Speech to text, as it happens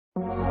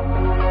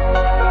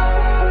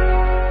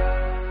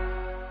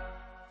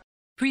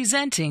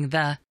Presenting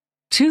the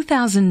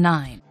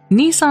 2009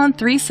 Nissan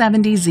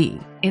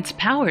 370Z. It's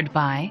powered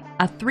by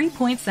a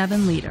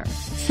 3.7-liter,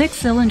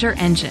 6-cylinder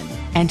engine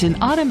and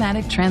an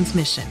automatic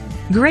transmission.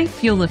 Great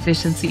fuel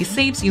efficiency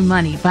saves you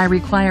money by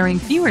requiring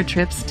fewer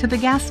trips to the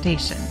gas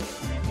station.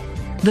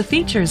 The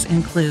features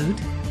include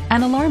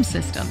an alarm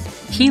system,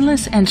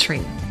 keyless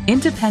entry,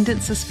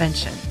 independent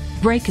suspension,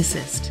 brake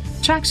assist,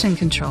 traction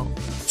control,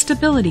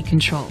 stability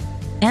control,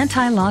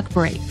 anti-lock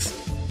brakes.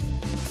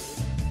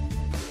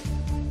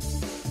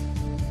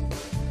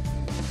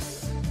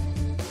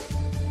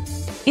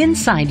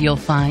 Inside you'll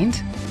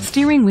find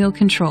steering wheel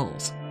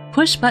controls,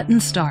 push-button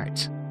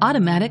start,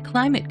 automatic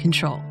climate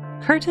control,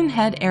 curtain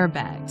head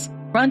airbags,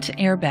 front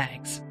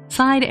airbags,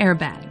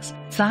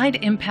 side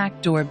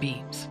impact door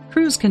beams,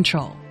 cruise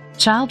control,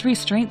 child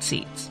restraint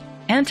seats,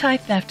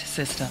 anti-theft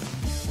system.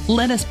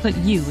 Let us put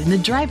you in the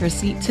driver's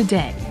seat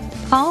today.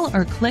 Call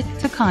or click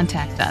to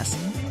contact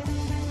us.